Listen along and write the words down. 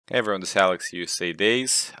Hey everyone, this is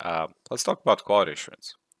alexusadays. Let's talk about quality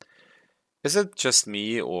assurance. Is it just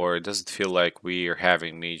me, or does it feel like we are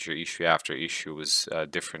having major issue after issue with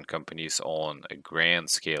different companies on a grand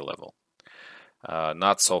scale level?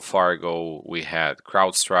 Not so far ago, we had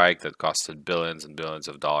CrowdStrike that costed billions and billions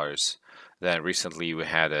of dollars. Then recently, we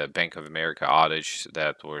had a Bank of America outage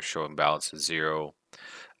that were showing balance at zero.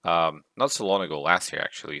 Not so long ago, last year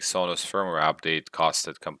actually, Sonos firmware update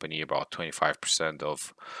costed company about 25%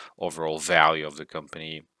 of overall value of the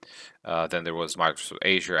company. Then there was Microsoft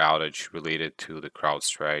Azure outage related to the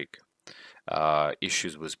CrowdStrike,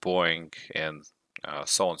 issues with Boeing, and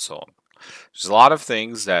so on and so on. There's a lot of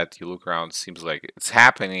things that you look around, seems like it's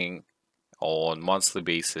happening on monthly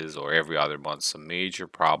basis or every other month. Some major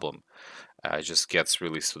problem just gets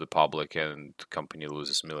released to the public and the company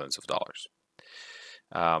loses millions of dollars.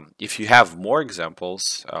 If you have more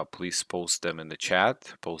examples, please post them in the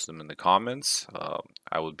chat, post them in the comments.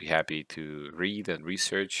 I would be happy to read and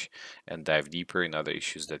research and dive deeper in other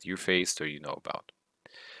issues that you faced or you know about.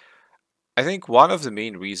 I think one of the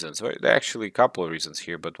main reasons, or there are actually a couple of reasons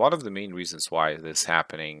here, but one of the main reasons why this is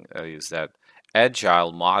happening is that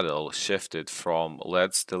Agile model shifted from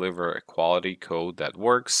let's deliver a quality code that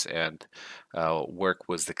works and work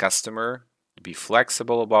with the customer, be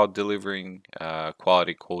flexible about delivering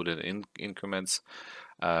quality code in increments.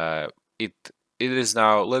 Uh, it it is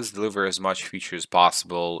now let's deliver as much feature as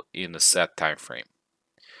possible in a set time frame,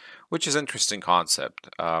 which is an interesting concept.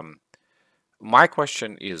 My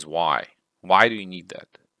question is why? Why do you need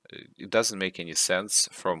that? It doesn't make any sense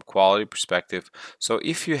from quality perspective. So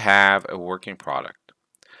if you have a working product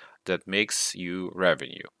that makes you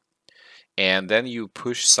revenue, and then you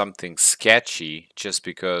push something sketchy just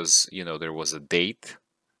because there was a date,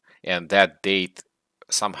 and that date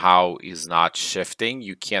somehow is not shifting,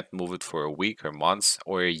 you can't move it for a week or months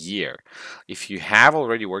or a year. If you have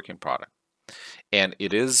already working product and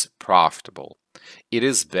it is profitable, it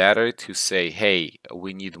is better to say, hey,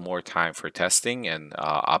 we need more time for testing and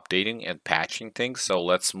updating and patching things. So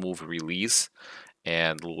let's move release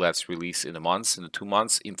and let's release in a month, in 2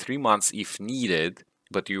 months, in 3 months if needed,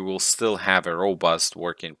 but you will still have a robust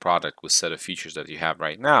working product with set of features that you have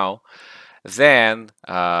right now, than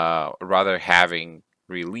rather having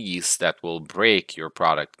release that will break your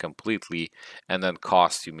product completely and then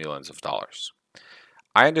cost you millions of dollars.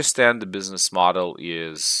 I understand the business model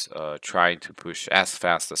is trying to push as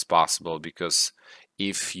fast as possible because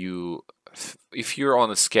if you if you're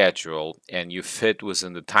on a schedule and you fit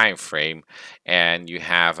within the time frame and you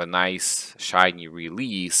have a nice shiny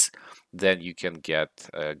release, then you can get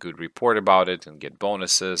a good report about it and get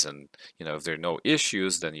bonuses, and if there are no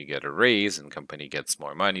issues, then you get a raise and company gets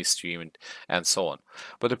more money streamed and so on.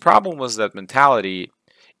 But the problem was that mentality,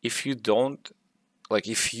 if you don't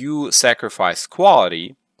if you sacrifice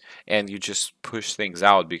quality and you just push things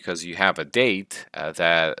out because you have a date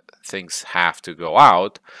that things have to go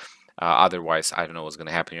out, otherwise I don't know what's going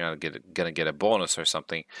to happen, you're not going to get a bonus or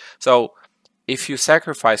something. So if you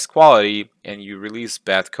sacrifice quality and you release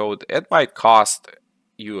bad code, it might cost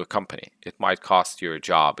you a company, it might cost you a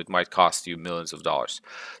job, it might cost you millions of dollars.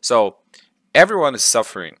 So everyone is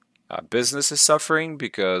suffering. Business is suffering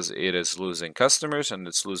because it is losing customers and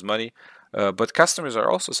it's lose money. But customers are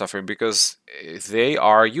also suffering because they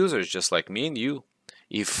are users just like me and you.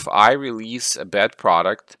 If I release a bad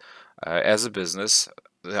product as a business,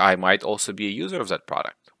 I might also be a user of that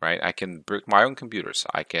product, right? I can break my own computers.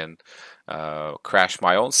 I can crash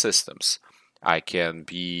my own systems. I can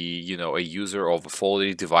be, a user of a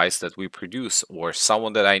faulty device that we produce or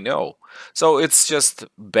someone that I know. So it's just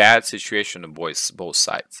bad situation on both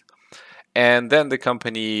sides. And then the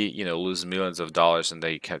company, lose millions of dollars and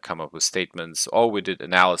they can come up with statements, oh, we did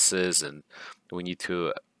analysis and we need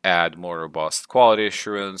to add more robust quality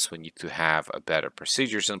assurance. We need to have a better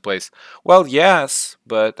procedures in place. Well, yes,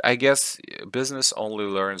 but I guess business only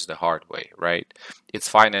learns the hard way, right? It's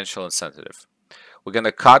financial incentive. We're going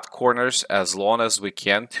to cut corners as long as we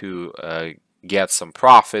can to get some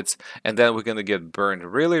profits, and then we're going to get burned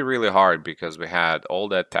really, really hard because we had all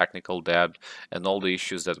that technical debt and all the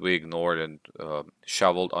issues that we ignored and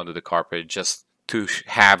shoveled under the carpet just to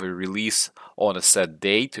have a release on a set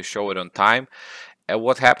day to show it on time. And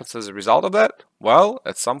what happens as a result of that? Well,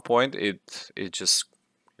 at some point it just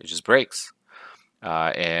breaks,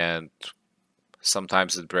 and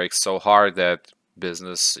sometimes it breaks so hard that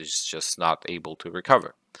business is just not able to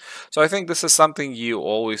recover. So I think this is something you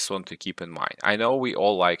always want to keep in mind. I know we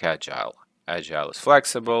all like Agile. Agile is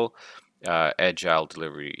flexible. Agile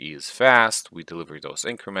delivery is fast. We deliver those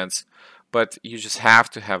increments, but you just have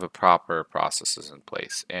to have a proper processes in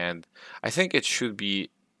place. And I think it should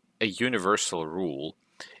be a universal rule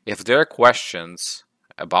If there are questions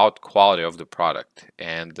about quality of the product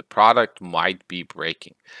and the product might be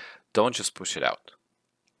breaking, don't just push it out.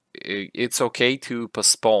 It's okay to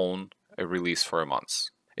postpone a release for a month.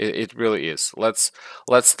 It really is. Let's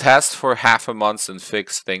test for half a month and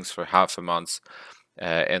fix things for half a month.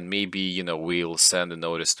 And maybe, we'll send a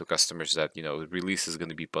notice to customers that, the release is going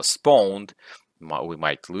to be postponed. We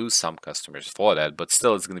might lose some customers for that, but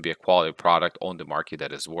still it's going to be a quality product on the market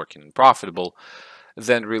that is working and profitable.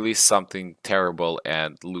 Then release something terrible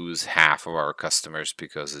and lose half of our customers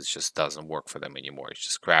because it just doesn't work for them anymore. It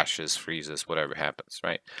just crashes, freezes, whatever happens,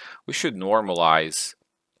 right? We should normalize,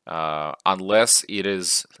 unless it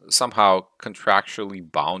is somehow contractually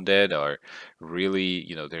bounded or really,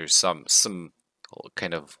 there's some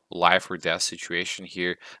kind of life or death situation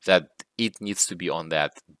here that it needs to be on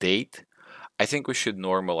that date. I think we should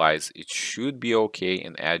normalize. It should be okay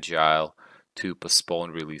in Agile to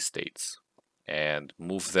postpone release dates and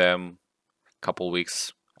move them a couple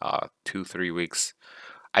weeks, 2, 3 weeks.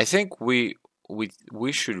 I think we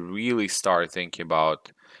should really start thinking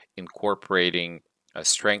about incorporating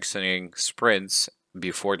strengthening sprints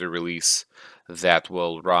before the release that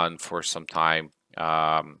will run for some time,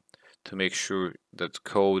 to make sure that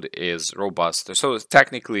code is robust. So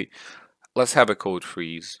technically, let's have a code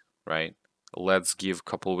freeze, right? Let's give a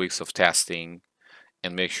couple weeks of testing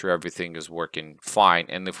and make sure everything is working fine.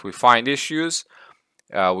 And if we find issues,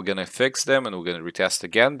 we're going to fix them and we're going to retest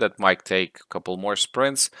again. That might take a couple more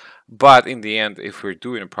sprints. But in the end, if we're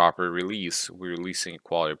doing a proper release, we're releasing a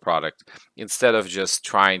quality product instead of just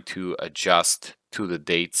trying to adjust to the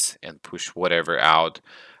dates and push whatever out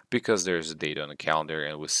because there's a date on the calendar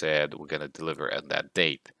and we said we're going to deliver at that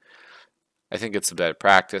date. I think it's a better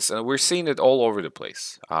practice, and we're seeing it all over the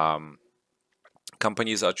place.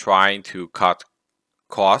 Companies are trying to cut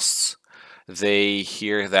costs. They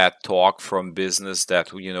hear that talk from business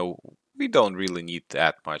that, we don't really need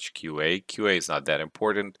that much QA. QA is not that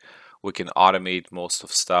important. We can automate most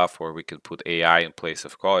of stuff, or we can put AI in place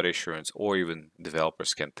of quality assurance, or even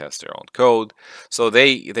developers can test their own code. So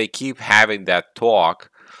they keep having that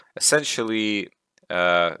talk. Essentially,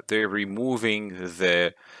 they're removing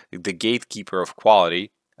the gatekeeper of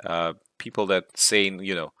quality. People that saying,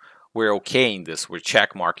 we're okaying this, we're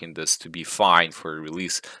check marking this to be fine for a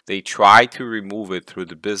release. They try to remove it through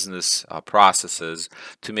the business processes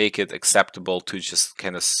to make it acceptable to just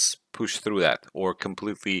kind of push through that or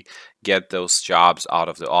completely get those jobs out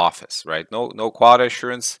of the office, right? No quality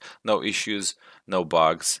assurance, no issues, no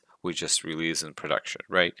bugs. We just release in production,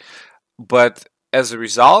 right? But as a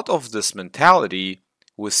result of this mentality,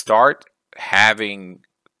 we start having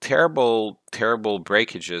terrible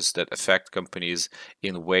breakages that affect companies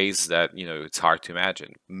in ways that it's hard to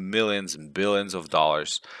imagine. Millions and billions of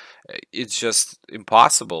dollars. It's just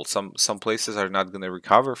impossible. Some places are not going to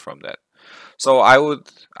recover from that. So I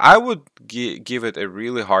would give it a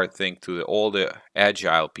really hard thing to all the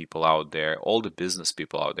agile people out there, all the business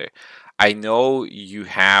people out there. I know you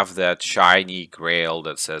have that shiny grail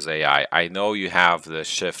that says AI. I know you have the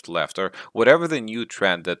shift left or whatever the new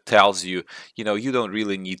trend that tells you, you don't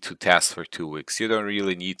really need to test for 2 weeks. You don't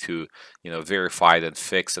really need to, verify then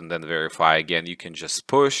fix and then verify again. You can just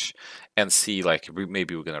push and see like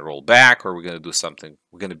maybe we're going to roll back or we're going to do something.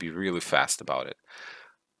 We're going to be really fast about it.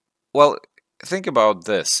 Well, think about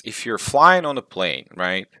this. If you're flying on a plane,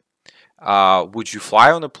 right? Would you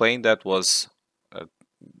fly on a plane that was,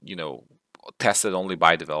 you know, tested only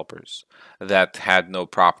by developers, that had no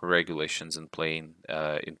proper regulations in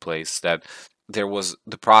place, that there was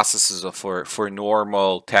the processes for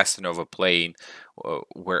normal testing of a plane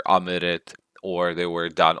were omitted, or they were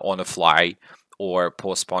done on a fly, or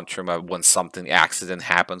post-punctum when something accident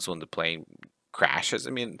happens when the plane crashes.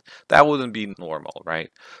 I mean, that wouldn't be normal, right?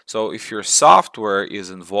 So if your software is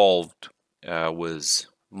involved with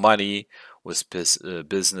money, with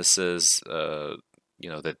businesses,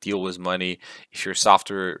 that deal with money, if your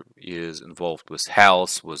software is involved with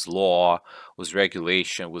health, with law, with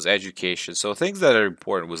regulation, with education, so things that are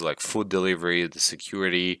important with like food delivery, the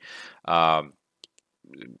security,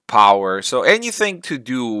 power, so anything to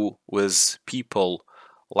do with people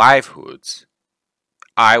livelihoods,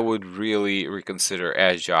 I would really reconsider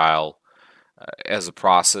Agile as a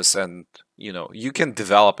process. And you can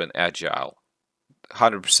develop an Agile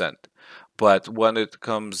 100%, but when it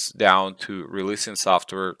comes down to releasing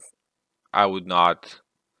software, I would not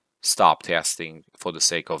stop testing for the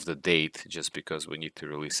sake of the date just because we need to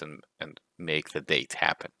release and make the date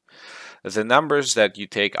happen. The numbers that you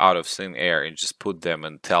take out of thin air and just put them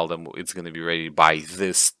and tell them it's going to be ready by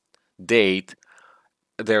this date,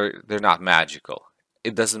 they're not magical.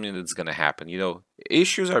 it doesn't mean it's going to happen.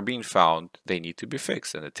 Issues are being found, they need to be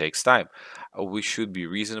fixed, and it takes time. We should be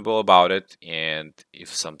reasonable about it, and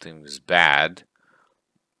if something is bad,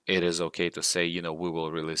 it is okay to say, we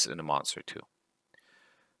will release it in a month or two.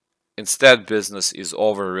 Instead, business is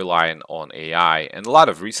over relying on AI, and a lot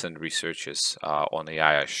of recent researches on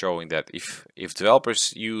AI are showing that if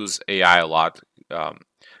developers use AI a lot,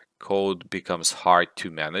 code becomes hard to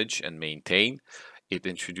manage and maintain. It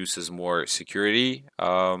introduces more security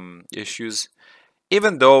issues.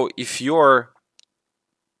 Even though if your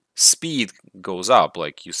speed goes up,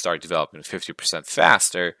 like you start developing 50%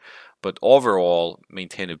 faster, but overall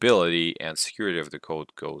maintainability and security of the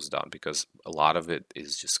code goes down because a lot of it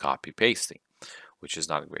is just copy pasting, which is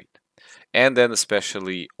not great. And then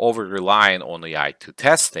especially over relying on AI to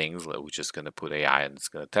test things, like we're just going to put AI and it's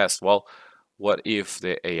going to test. Well, what if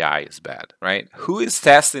the AI is bad, right? Who is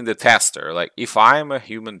testing the tester? Like if I'm a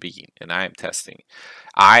human being and I am testing,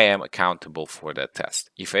 I am accountable for that test.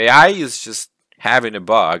 If AI is just having a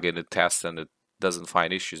bug in the test and it doesn't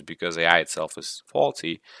find issues because AI itself is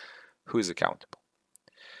faulty, who is accountable?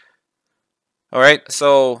 All right,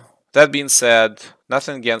 so that being said,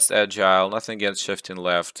 nothing against Agile, nothing against shifting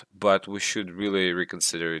left, but we should really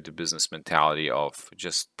reconsider the business mentality of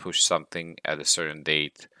just push something at a certain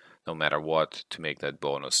date, no matter what, to make that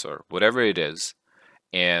bonus or whatever it is.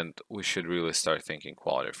 And we should really start thinking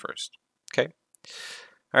quality first. Okay?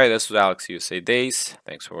 All right, this was Alex USA Days.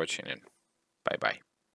 Thanks for watching and bye bye.